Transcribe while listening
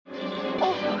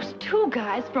two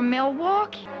guys from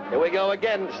Milwaukee. Here we go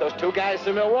again. It's those two guys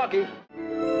from Milwaukee.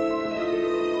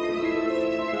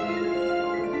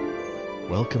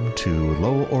 Welcome to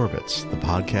Low Orbits, the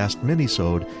podcast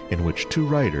minisode in which two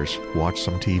writers watch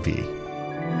some TV.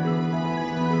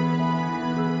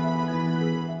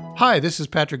 Hi, this is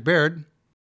Patrick Baird.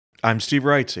 I'm Steve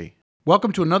Wrightsey.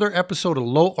 Welcome to another episode of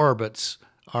Low Orbits,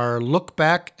 our look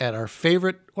back at our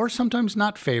favorite, or sometimes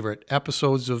not favorite,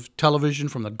 episodes of television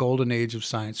from the golden age of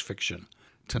science fiction.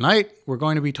 Tonight, we're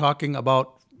going to be talking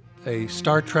about a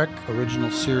Star Trek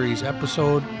original series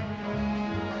episode,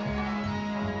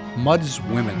 Mudd's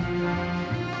Women.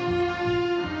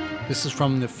 This is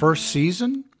from the first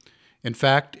season. In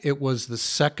fact, it was the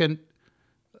second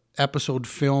episode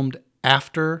filmed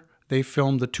after they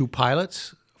filmed the two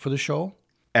pilots for the show.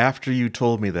 After you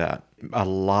told me that, a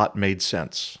lot made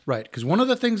sense. Right, because one of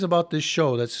the things about this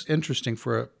show that's interesting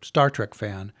for a Star Trek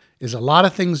fan is a lot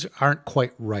of things aren't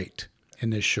quite right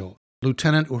in this show.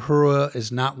 Lieutenant Uhura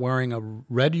is not wearing a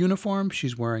red uniform.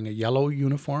 She's wearing a yellow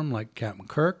uniform like Captain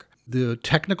Kirk. The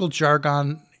technical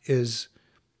jargon is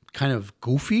kind of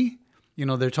goofy. You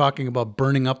know, they're talking about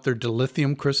burning up their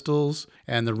dilithium crystals,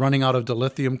 and they're running out of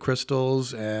dilithium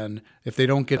crystals, and if they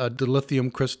don't get a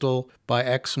dilithium crystal by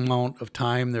X amount of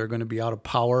time, they're going to be out of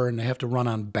power, and they have to run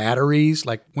on batteries.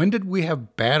 Like, when did we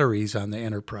have batteries on the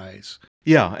Enterprise?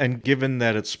 Yeah, and given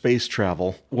that it's space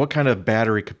travel, what kind of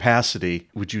battery capacity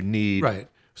would you need? Right.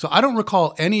 So I don't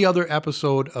recall any other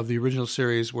episode of the original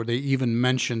series where they even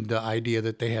mentioned the idea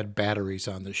that they had batteries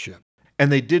on the ship.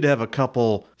 And they did have a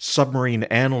couple submarine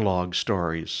analog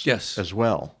stories as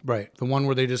well. Right. The one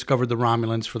where they discovered the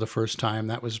Romulans for the first time,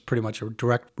 that was pretty much a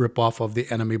direct ripoff of The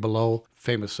Enemy Below,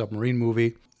 famous submarine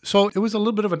movie. So it was a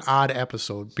little bit of an odd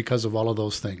episode because of all of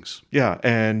those things. Yeah,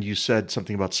 and you said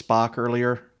something about Spock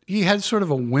earlier. He had sort of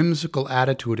a whimsical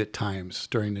attitude at times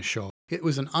during the show. It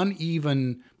was an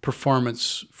uneven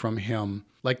performance from him,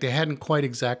 like they hadn't quite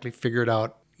exactly figured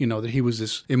out, you know, that he was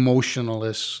this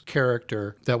emotionless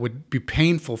character that would be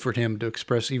painful for him to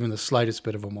express even the slightest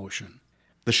bit of emotion.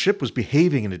 The ship was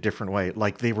behaving in a different way,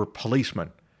 like they were policemen.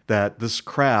 That this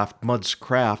craft, Mudd's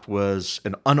craft, was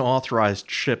an unauthorized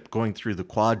ship going through the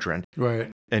quadrant. Right.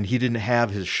 And he didn't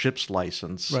have his ship's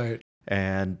license. Right.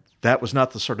 And that was not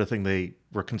the sort of thing they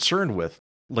were concerned with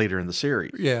later in the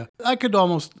series. Yeah. I could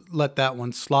almost let that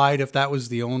one slide if that was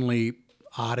the only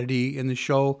oddity in the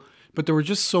show. But there were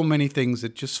just so many things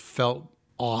that just felt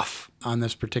off on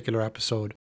this particular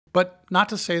episode. But not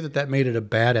to say that that made it a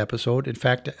bad episode. In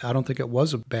fact, I don't think it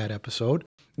was a bad episode.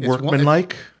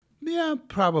 Workmanlike? Yeah,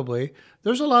 probably.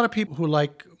 There's a lot of people who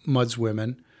like Mudd's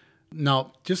Women.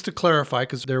 Now, just to clarify,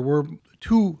 because there were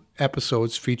two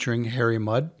episodes featuring Harry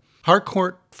Mudd,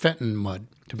 Harcourt Fenton Mudd,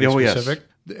 to be specific.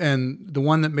 Yes. And the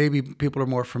one that maybe people are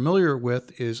more familiar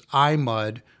with is I,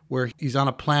 Mudd, where he's on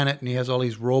a planet and he has all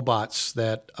these robots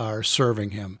that are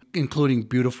serving him, including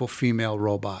beautiful female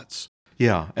robots.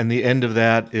 Yeah, and the end of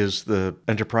that is the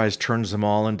Enterprise turns them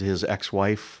all into his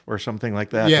ex-wife or something like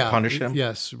that to punish him?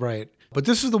 Yes, right. But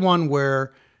this is the one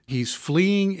where he's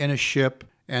fleeing in a ship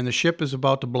and the ship is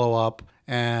about to blow up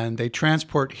and they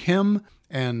transport him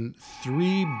and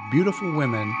three beautiful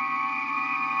women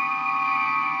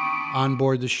on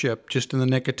board the ship just in the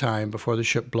nick of time before the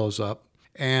ship blows up.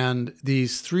 And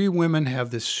these three women have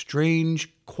this strange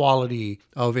quality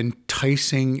of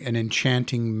enticing and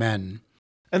enchanting men.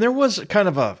 And there was kind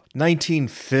of a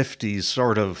 1950s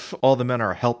sort of, all the men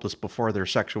are helpless before their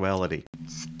sexuality.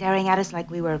 Staring at us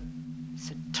like we were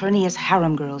Saturnius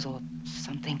harem girls or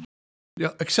something. Yeah,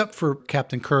 except for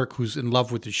Captain Kirk, who's in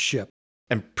love with his ship.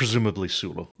 And presumably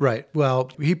Sulu. Right.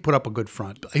 Well, he put up a good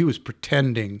front. He was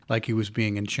pretending like he was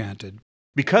being enchanted.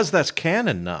 Because that's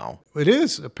canon now. It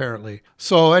is, apparently.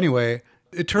 So anyway,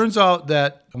 it turns out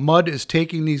that Mudd is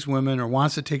taking these women or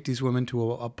wants to take these women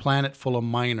to a planet full of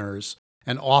miners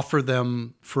and offer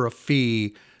them for a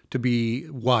fee to be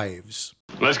wives.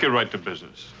 Let's get right to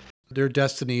business. Their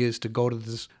destiny is to go to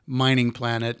this mining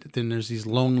planet. Then there's these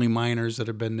lonely miners that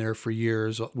have been there for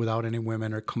years without any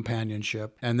women or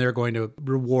companionship. And they're going to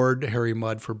reward Harry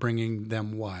Mudd for bringing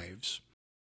them wives.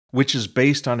 Which is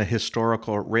based on a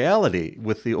historical reality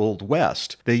with the Old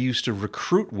West. They used to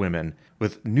recruit women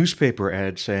with newspaper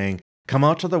ads saying, come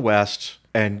out to the West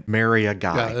and marry a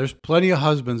guy. Yeah, there's plenty of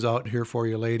husbands out here for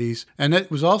you, ladies. And it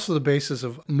was also the basis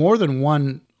of more than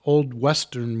one old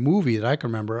Western movie that I can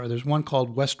remember. There's one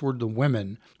called Westward the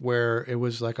Women, where it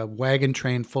was like a wagon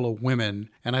train full of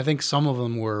women. And I think some of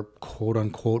them were quote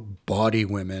unquote body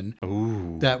women.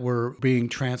 Ooh. That were being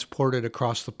transported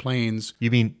across the plains. You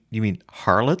mean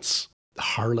harlots?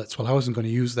 harlots. Well, I wasn't going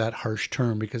to use that harsh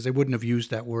term because they wouldn't have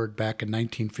used that word back in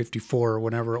 1954 or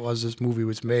whenever it was this movie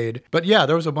was made. But yeah,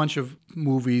 there was a bunch of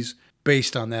movies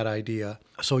based on that idea.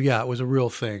 So yeah, it was a real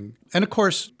thing. And of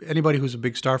course, anybody who's a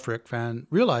big Star Trek fan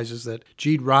realizes that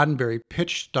Gene Roddenberry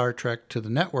pitched Star Trek to the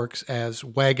networks as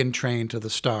Wagon Train to the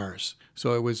Stars.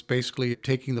 So it was basically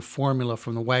taking the formula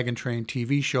from the Wagon Train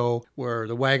TV show where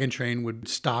the wagon train would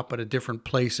stop at a different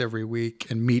place every week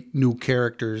and meet new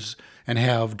characters and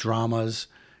have dramas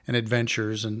and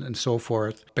adventures and so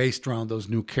forth based around those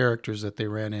new characters that they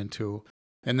ran into.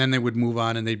 And then they would move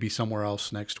on and they'd be somewhere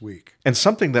else next week. And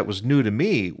something that was new to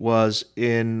me was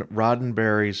in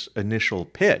Roddenberry's initial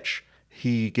pitch,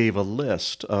 he gave a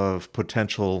list of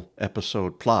potential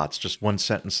episode plots, just one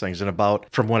sentence things. And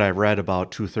from what I read,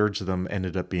 about 2/3 of them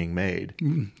ended up being made.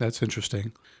 That's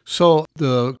interesting. So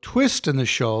the twist in the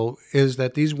show is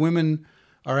that these women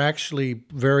are actually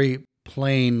very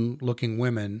plain looking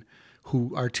women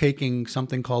who are taking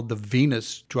something called the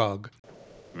Venus drug.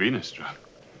 Venus drug?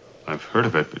 I've heard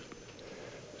of it, but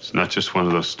it's not just one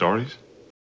of those stories?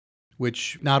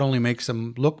 Which not only makes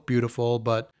them look beautiful,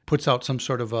 but puts out some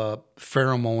sort of a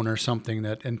pheromone or something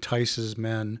that entices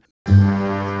men.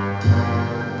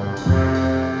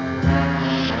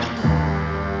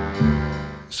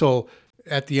 So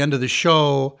at the end of the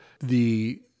show,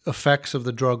 the effects of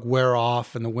the drug wear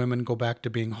off and the women go back to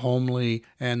being homely,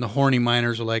 and the horny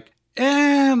miners are like,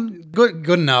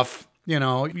 good enough,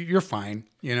 you're fine,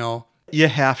 You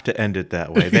have to end it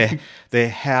that way. They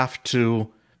have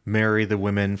to marry the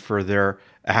women for their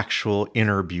actual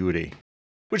inner beauty.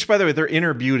 Which, by the way, their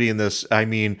inner beauty in this, I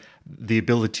mean the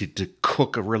ability to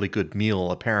cook a really good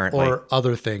meal, apparently. Or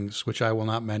other things, which I will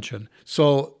not mention.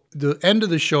 So the end of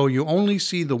the show, you only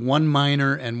see the one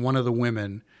miner and one of the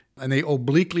women, and they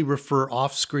obliquely refer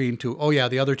off screen to, oh yeah,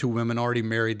 the other two women already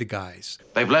married the guys.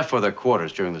 They've left for their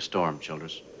quarters during the storm,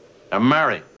 Childress. They're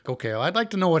married. Okay, well, I'd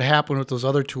like to know what happened with those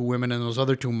other two women and those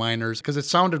other two miners, because it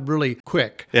sounded really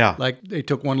quick. Yeah. Like they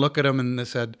took one look at them and they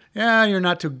said, yeah, you're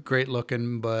not too great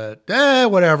looking, but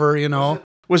whatever,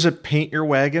 Was it Paint Your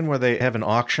Wagon where they have an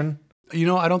auction?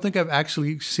 I don't think I've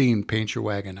actually seen Paint Your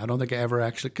Wagon. I don't think I ever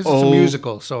actually, because it's a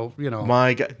musical, so,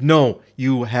 My God. No,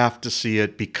 you have to see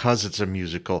it because it's a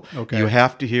musical. Okay. You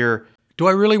have to hear... Do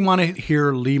I really want to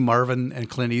hear Lee Marvin and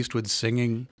Clint Eastwood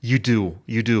singing? You do.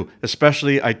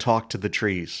 Especially I Talk to the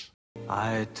Trees.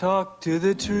 I talk to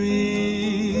the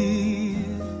trees,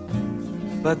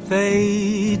 but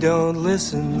they don't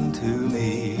listen to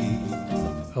me.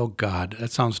 Oh, God,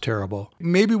 that sounds terrible.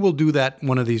 Maybe we'll do that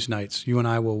one of these nights. You and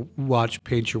I will watch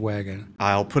Paint Your Wagon.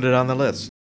 I'll put it on the list.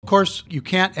 Of course, you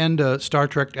can't end a Star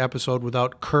Trek episode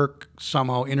without Kirk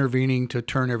somehow intervening to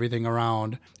turn everything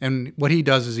around. And what he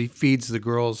does is he feeds the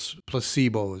girls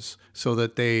placebos so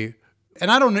that they...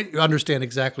 And I don't understand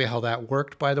exactly how that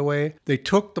worked, by the way. They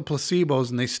took the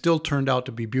placebos and they still turned out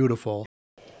to be beautiful.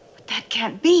 But that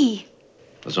can't be.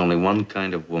 There's only one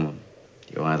kind of woman.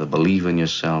 You either believe in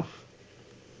yourself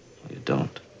or you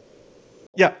don't.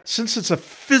 Yeah, since it's a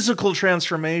physical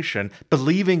transformation,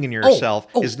 believing in yourself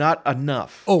is not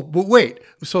enough. Oh, but wait.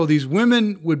 So these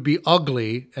women would be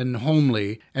ugly and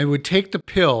homely and would take the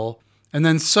pill, and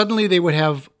then suddenly they would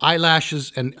have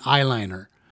eyelashes and eyeliner.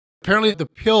 Apparently the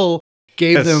pill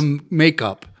gave them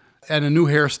makeup and a new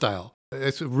hairstyle.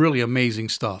 It's really amazing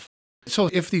stuff. So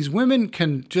if these women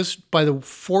can just, by the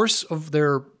force of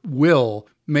their will,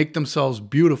 make themselves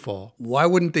beautiful, why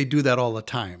wouldn't they do that all the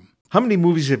time? How many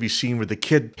movies have you seen where the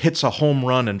kid hits a home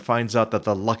run and finds out that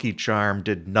the Lucky Charm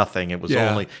did nothing? It was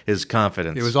only his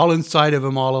confidence. It was all inside of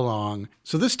him all along.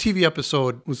 So this TV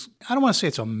episode was, I don't want to say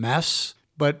it's a mess,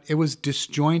 but it was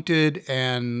disjointed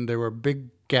and there were big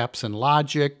gaps in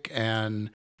logic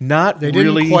and they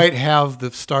didn't quite have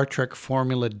the Star Trek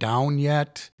formula down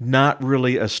yet. Not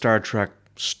really a Star Trek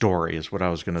story is what I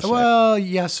was going to say. Well,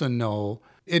 yes and no.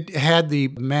 It had the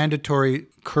mandatory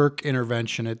Kirk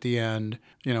intervention at the end,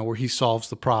 where he solves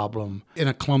the problem in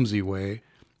a clumsy way.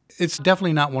 It's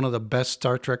definitely not one of the best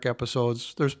Star Trek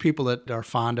episodes. There's people that are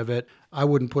fond of it. I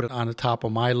wouldn't put it on the top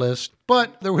of my list,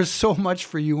 but there was so much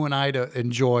for you and I to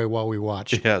enjoy while we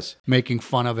watched. Yes. Making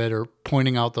fun of it or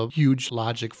pointing out the huge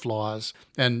logic flaws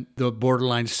and the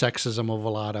borderline sexism of a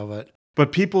lot of it.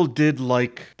 But people did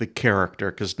like the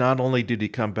character because not only did he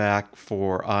come back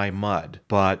for I, Mudd,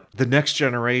 but The Next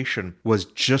Generation was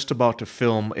just about to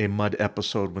film a Mudd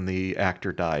episode when the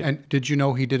actor died. And did you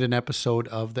know he did an episode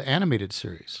of the animated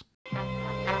series?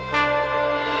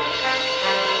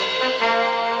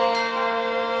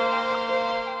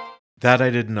 That I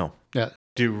didn't know. Yeah.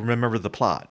 Do you remember the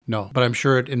plot? No, but I'm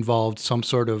sure it involved some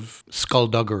sort of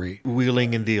skullduggery.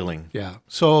 Wheeling and dealing. Yeah.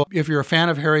 So if you're a fan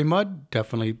of Harry Mudd,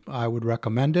 definitely I would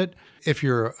recommend it. If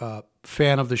you're a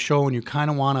fan of the show and you kind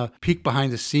of want to peek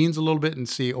behind the scenes a little bit and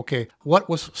see, okay, what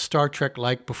was Star Trek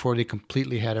like before they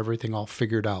completely had everything all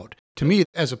figured out? To me,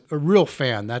 as a real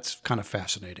fan, that's kind of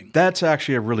fascinating. That's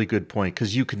actually a really good point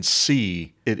because you can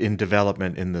see it in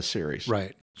development in this series.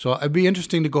 Right. So it'd be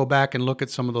interesting to go back and look at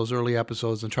some of those early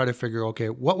episodes and try to figure, okay,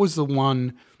 what was the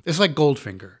one? It's like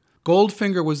Goldfinger.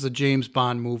 Goldfinger was the James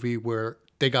Bond movie where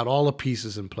they got all the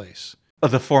pieces in place.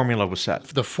 The formula was set.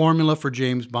 The formula for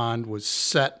James Bond was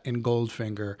set in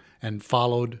Goldfinger and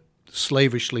followed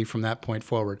slavishly from that point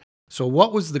forward. So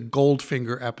what was the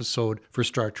Goldfinger episode for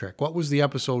Star Trek? What was the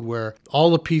episode where all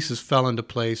the pieces fell into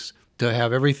place to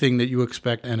have everything that you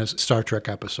expect in a Star Trek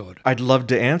episode? I'd love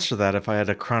to answer that if I had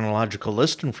a chronological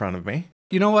list in front of me.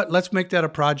 You know what? Let's make that a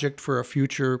project for a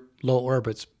future Low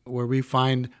Orbits where we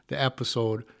find the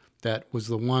episode that was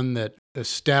the one that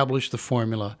established the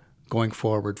formula going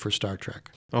forward for Star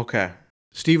Trek. Okay.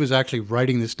 Steve is actually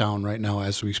writing this down right now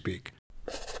as we speak.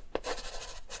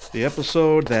 The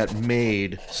episode that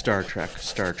made Star Trek.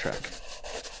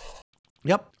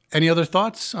 Yep. Any other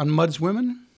thoughts on Mudd's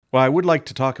Women? Well, I would like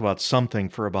to talk about something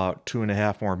for about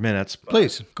 2.5 more minutes.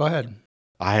 Please, go ahead.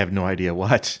 I have no idea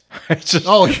what.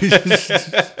 Well,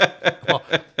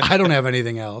 I don't have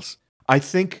anything else. I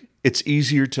think it's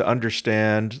easier to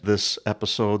understand this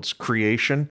episode's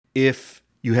creation if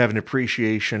you have an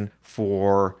appreciation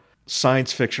for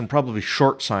science fiction, probably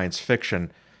short science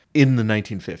fiction, in the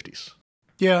 1950s.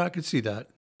 Yeah, I could see that.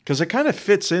 Because it kind of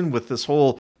fits in with this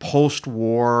whole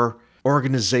post-war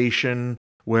organization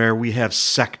where we have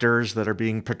sectors that are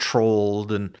being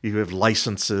patrolled and you have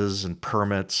licenses and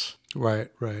permits.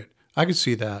 Right. I could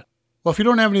see that. Well, if you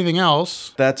don't have anything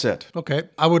else... That's it. Okay.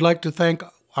 I would like to thank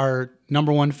our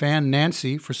number one fan,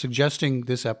 Nancy, for suggesting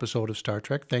this episode of Star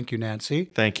Trek. Thank you,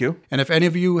 Nancy. Thank you. And if any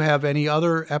of you have any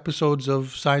other episodes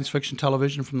of science fiction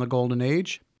television from the Golden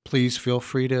Age, please feel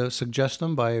free to suggest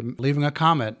them by leaving a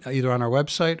comment either on our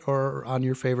website or on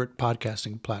your favorite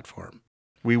podcasting platform.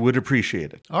 We would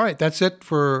appreciate it. All right, that's it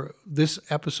for this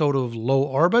episode of Low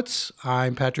Orbits.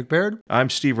 I'm Patrick Baird.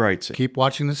 I'm Steve Wrightsey. Keep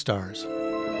watching the stars.